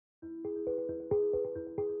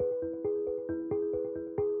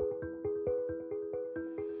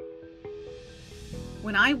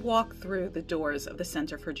When I walked through the doors of the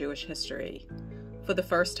Center for Jewish History for the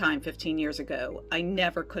first time 15 years ago, I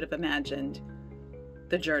never could have imagined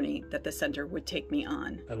the journey that the center would take me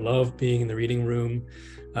on. I love being in the reading room,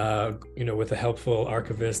 with the helpful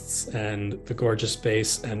archivists and the gorgeous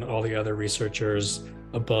space and all the other researchers,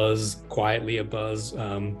 quietly abuzz,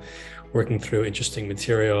 working through interesting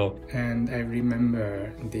material. And I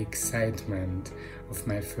remember the excitement of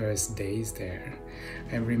my first days there.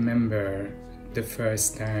 I remember the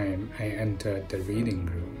first time I entered the reading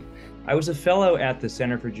room. I was a fellow at the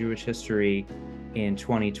Center for Jewish History in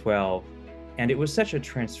 2012, and it was such a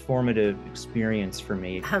transformative experience for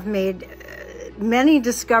me. I've made many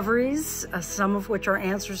discoveries, some of which are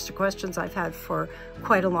answers to questions I've had for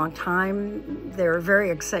quite a long time. They're very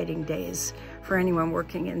exciting days for anyone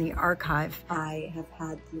working in the archive. I have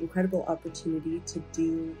had the incredible opportunity to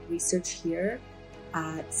do research here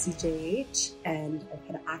at CJH, and I've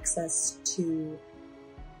had access to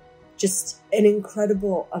just an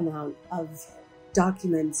incredible amount of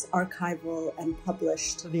documents, archival and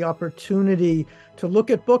published. The opportunity to look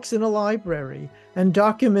at books in a library and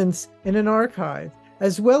documents in an archive,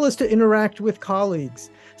 as well as to interact with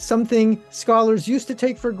colleagues, something scholars used to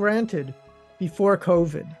take for granted before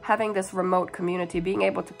COVID. Having this remote community, being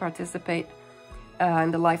able to participate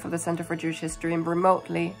in the life of the Center for Jewish History and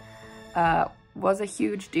remotely was a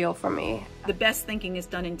huge deal for me. The best thinking is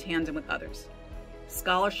done in tandem with others.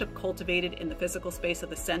 Scholarship cultivated in the physical space of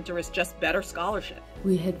the center is just better scholarship.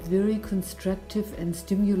 We had very constructive and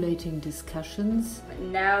stimulating discussions.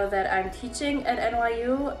 Now that I'm teaching at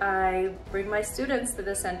NYU, I bring my students to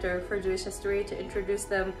the Center for Jewish History to introduce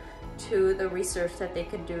them to the research that they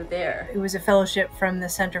can do there. It was a fellowship from the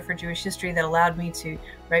Center for Jewish History that allowed me to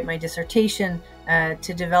write my dissertation,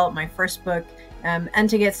 to develop my first book, and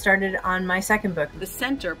to get started on my second book. The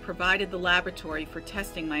center provided the laboratory for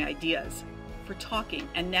testing my ideas, for talking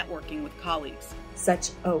and networking with colleagues. Such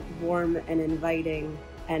a warm and inviting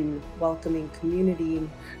and welcoming community.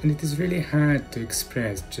 And it is really hard to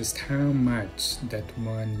express just how much that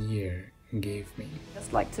 1 year gave me. I'd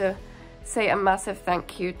just like to say a massive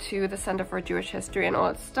thank you to the Center for Jewish History and all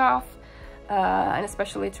its staff, and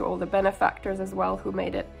especially to all the benefactors as well who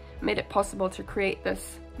made it possible to create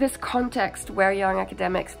this context where young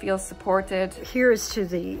academics feel supported. Here's to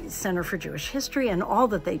the Center for Jewish History and all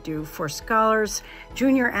that they do for scholars,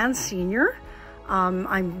 junior and senior.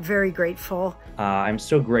 I'm very grateful. I'm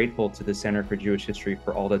so grateful to the Center for Jewish History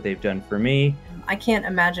for all that they've done for me. I can't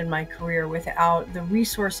imagine my career without the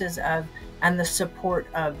resources of and the support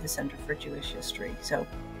of the Center for Jewish History. So,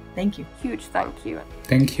 thank you. Huge thank you.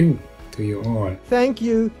 Thank you to you all. Thank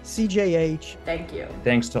you, CJH. Thank you.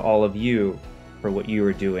 Thanks to all of you for what you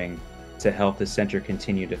are doing to help the center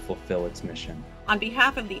continue to fulfill its mission. On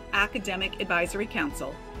behalf of the Academic Advisory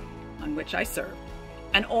Council, on which I serve,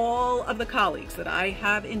 and all of the colleagues that I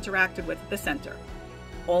have interacted with at the center,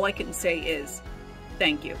 all I can say is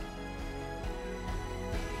thank you.